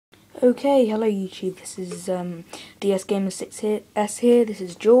Okay, hello YouTube, this is DS Gamer 6S here, this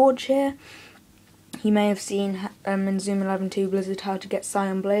is George here. You may have seen Inazuma 11 Blizzard How to Get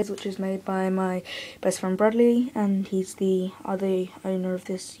Cyan Blaze, which is made by my best friend Bradley, and he's the other owner of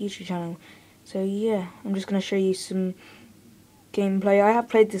this YouTube channel. So yeah, I'm just going to show you some gameplay. I have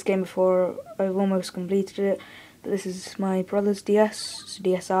played this game before, I've almost completed it, but this is my brother's DS, it's a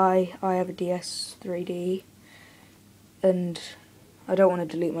DSi, I have a DS 3D, and I don't want to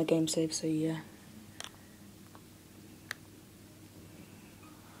delete my game save, so yeah.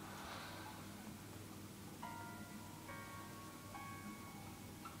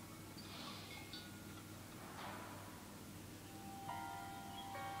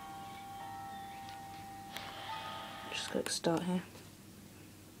 Just click start here.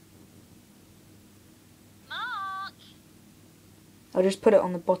 Mark! I'll just put it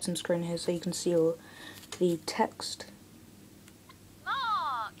on the bottom screen here so you can see all the text.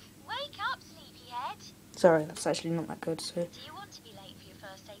 Mark! Wake up, sleepyhead! Sorry, that's actually not that good, so... Do you want to be late for your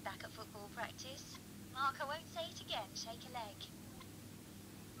first day back at football practice? Mark, I won't say it again. Shake a leg.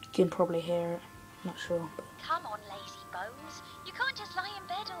 You can probably hear it. Not sure. But... Come on, lazy bones. You can't just lie in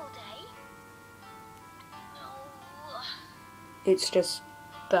bed all day. Oh. It's just...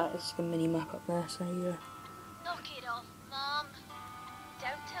 that is the mini-map up there, so yeah. Knock it off, Mum.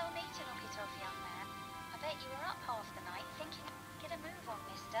 Don't tell me to knock it off, young man. I bet you were up half the night thinking, get a move on,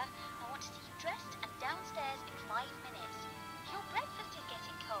 mister. I want to see you dressed and downstairs in 5 minutes. Your breakfast is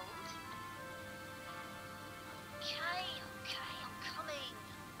getting cold. Okay, I'm coming.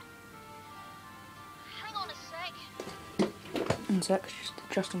 Hang on a sec. One sec, just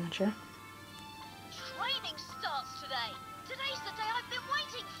adjusting the chair. Training starts today. Today's the day I've been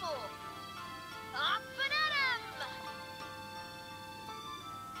waiting for. Up and at 'em!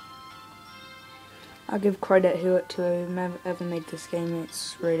 I'll give credit to whoever made this game,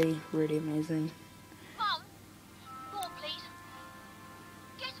 it's really, really amazing. Mum, more please.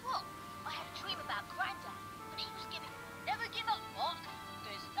 Guess what? I had a dream about Grandad, and he was giving. Never give up, Mark.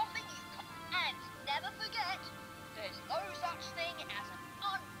 There's nothing you can. And never forget, there's no such thing as an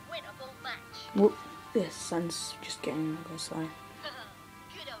unwinnable match. Whoop, this sun's just getting on the side.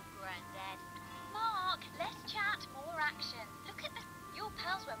 Good old Grandad. Mark, less chat, more action. Look at the. Your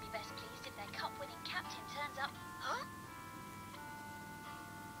pals won't be best pleased if their cup-winning captain turns up. Huh?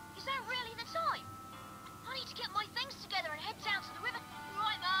 Is that really the time? I need to get my things together and head down to the river.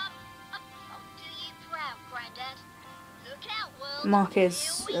 Right, Mum. I'll do you proud, Grandad. Look out, world. Mark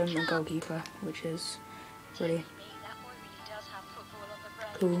is Here we a come. goalkeeper, which is really That boy really does have football on the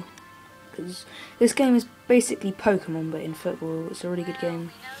brain. cool. Because this game is basically Pokemon, but in football. It's a really good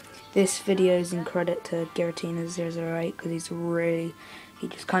game. This video is in credit to Giratina008 because he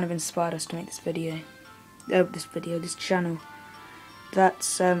just kind of inspired us to make this video. This channel.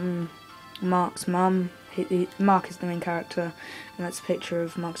 That's Mark's mum. Mark is the main character, and that's a picture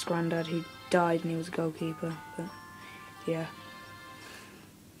of Mark's granddad who died and he was a goalkeeper. But yeah.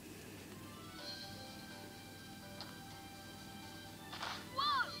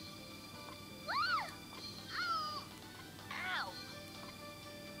 Whoa! Ow! Ow!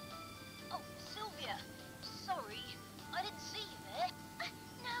 Oh, Sylvia. Sorry. I didn't see you there.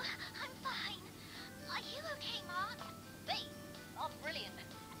 No, I'm fine. Are you okay, Mark? Me? I'm brilliant.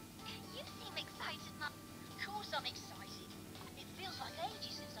 You seem excited, Mark. Of course I'm excited. It feels like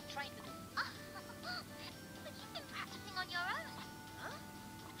ages since I've trained with them. But you've been practicing on your own. Huh?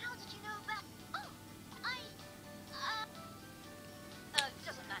 How did you know that? Oh, it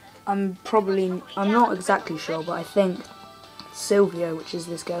doesn't matter. I'm not exactly sure, but I think Sylvia, which is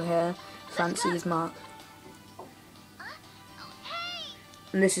this girl here, fancies Mark. Hey!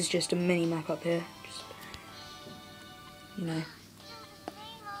 And this is just a mini map up here. Just, you know. Still the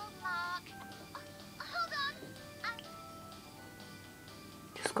same old Mark. Hold on.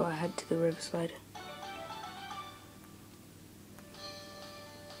 Just got to head to the riverside.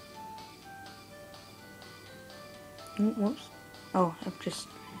 Whoops. Oh, I've just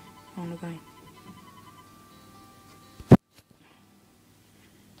found a guy.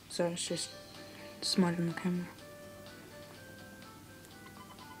 So it's just smudging the camera.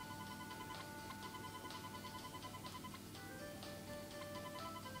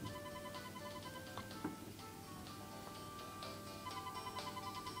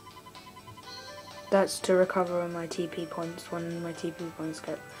 That's to recover my TP points when my TP points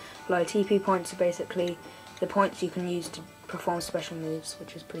get low. TP points are basically the points you can use to perform special moves,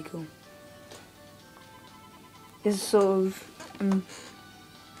 which is pretty cool. This is sort of... I'm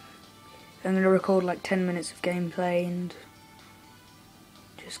going to record like 10 minutes of gameplay and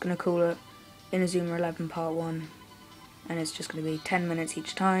just going to call it Inazuma 11 Part 1. and it's just going to be 10 minutes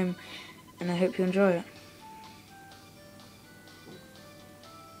each time, and I hope you enjoy it.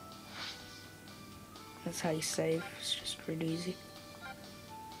 That's how you save, it's just really easy.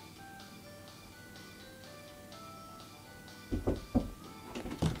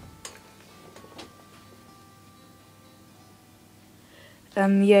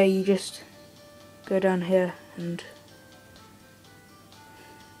 Yeah, you just go down here, and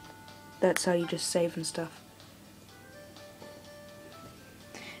that's how you just save and stuff.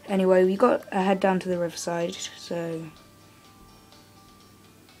 Anyway, we got to head down to the riverside, so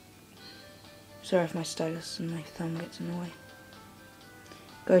sorry if my stylus and my thumb gets in the way.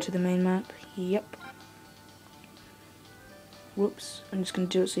 Go to the main map, yep. Whoops, I'm just going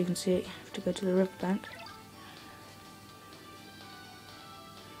to do it so you can see it. You have to go to the riverbank.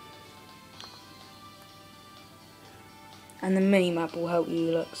 And the mini-map will help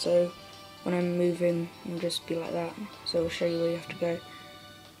you look, so when I'm moving, it'll just be like that. So it'll show you where you have to go.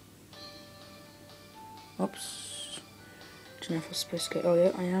 Oops. Don't know if I was supposed to go. Oh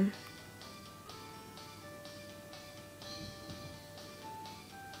yeah, I am.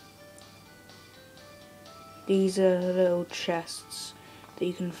 These are little chests that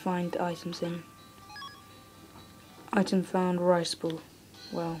you can find items in. Item found, rice ball.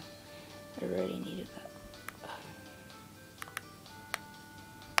 Well, I really needed that.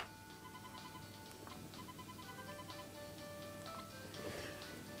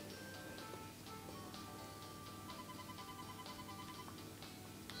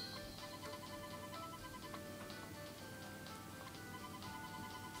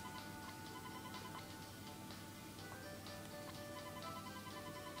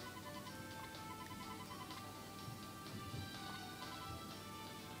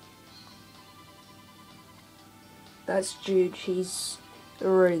 That's Jude, she's a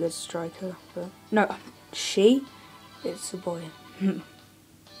really good striker, but no, she? It's a boy.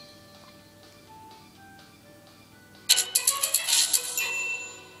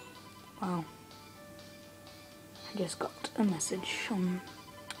 Wow. I just got a message on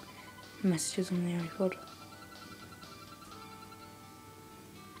messages on the iPod.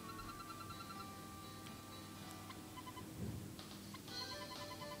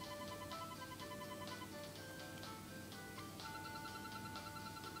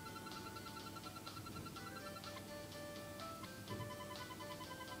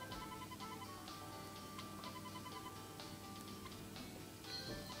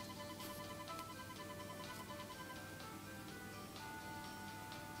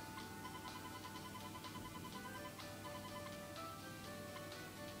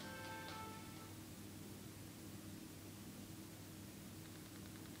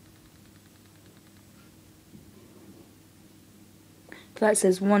 That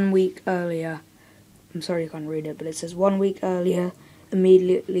says 1 week earlier. I'm sorry you can't read it, but it says 1 week earlier,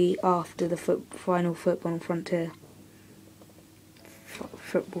 immediately after the final football frontier.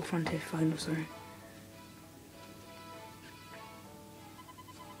 Football frontier final, sorry.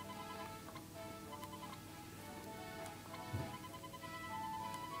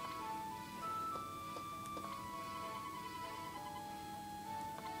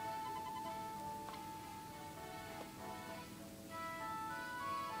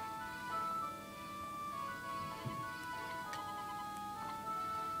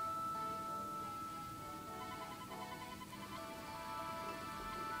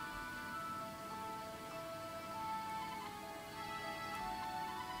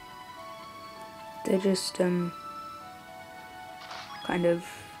 They're just kind of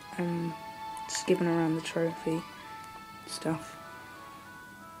just giving around the trophy stuff.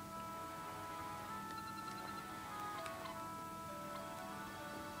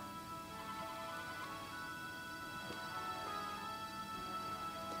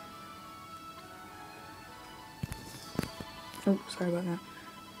 Oh, sorry about that.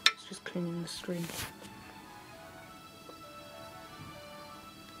 It's just cleaning the screen.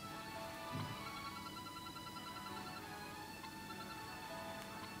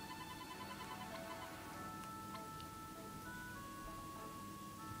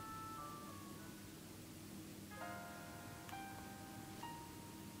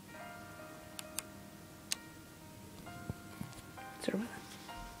 Sorry about that.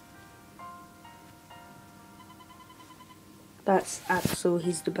 That's Axel,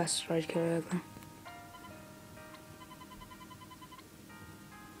 he's the best striker ever.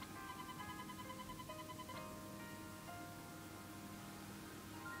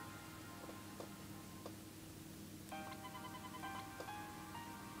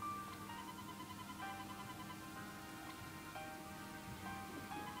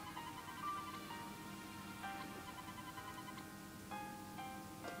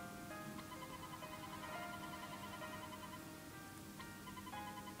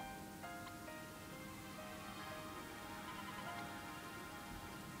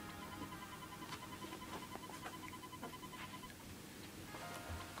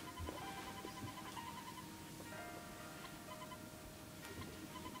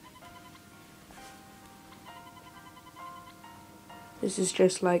 This is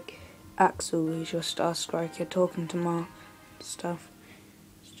just like Axel, who's your star striker, talking to Mark stuff.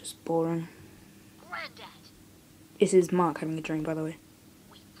 It's just boring. Grandad, This is Mark having a drink, by the way.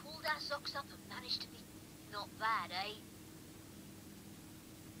 we pulled our socks up and managed to be not bad, eh?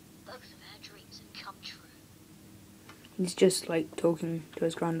 Both of our dreams have come true. He's just like talking to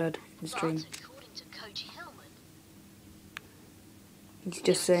his granddad in his dream. But according to Coach Hillman, He's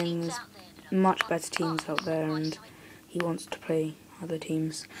just there are saying teams there's out there that are much far better teams out there apart, and so he wants to play other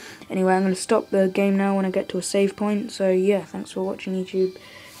teams. Anyway, I'm going to stop the game now when I get to a save point. So yeah, thanks for watching YouTube,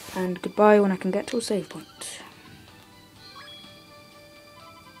 and goodbye when I can get to a save point.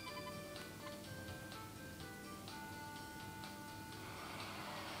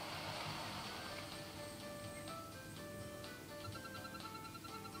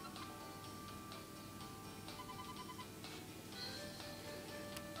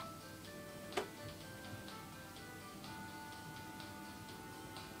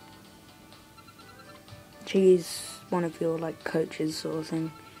 She's one of your like coaches sort of thing,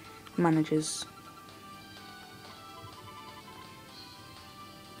 managers.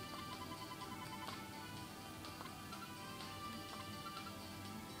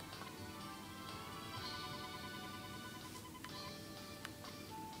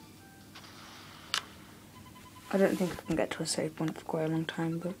 I don't think I can get to a save point for quite a long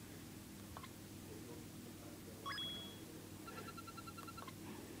time, but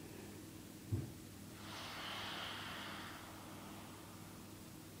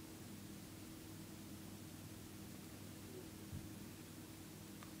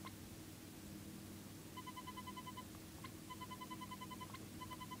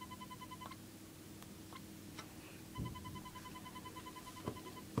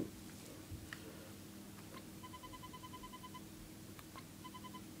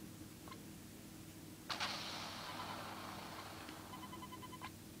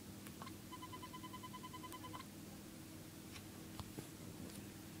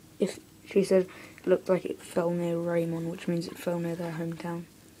if she said it looked like it fell near Raymond, which means it fell near their hometown.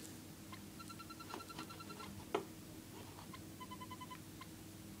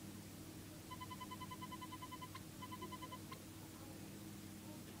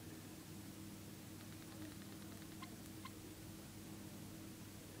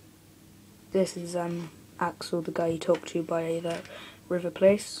 This is Axel, the guy you talked to by the river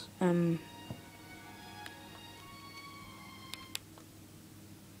place.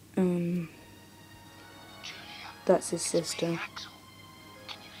 That's his sister.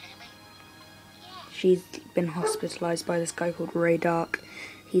 She's been hospitalized by this guy called Ray Dark.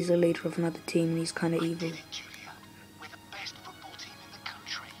 He's a leader of another team and he's kind of evil. we're the best football team in the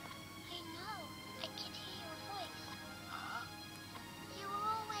country. I know. I can hear your voice. Huh? You were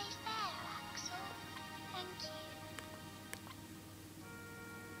always there, Axel. Thank you.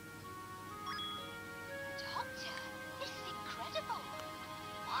 Doctor, this is incredible.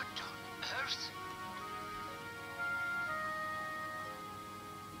 What on earth?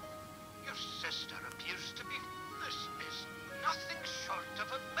 Your sister appears to be... This is nothing short of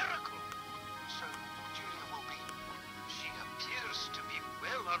a miracle. So, Julia will be... She appears to be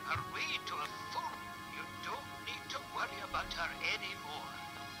well on her way to a full... You don't need to worry about her anymore.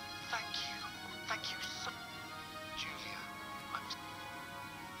 Thank you. Thank you so... Julia,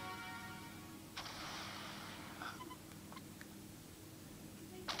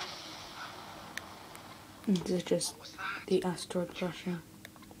 This is just the asteroid crashing.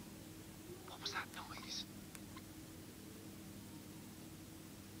 What was that noise?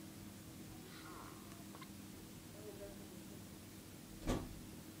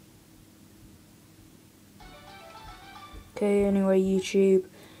 Okay, anyway, YouTube,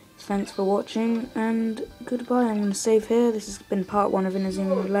 thanks for watching, and goodbye. I'm going to save here. This has been part 1 of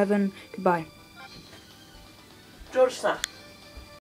Inazuma 11. Goodbye. George, sir.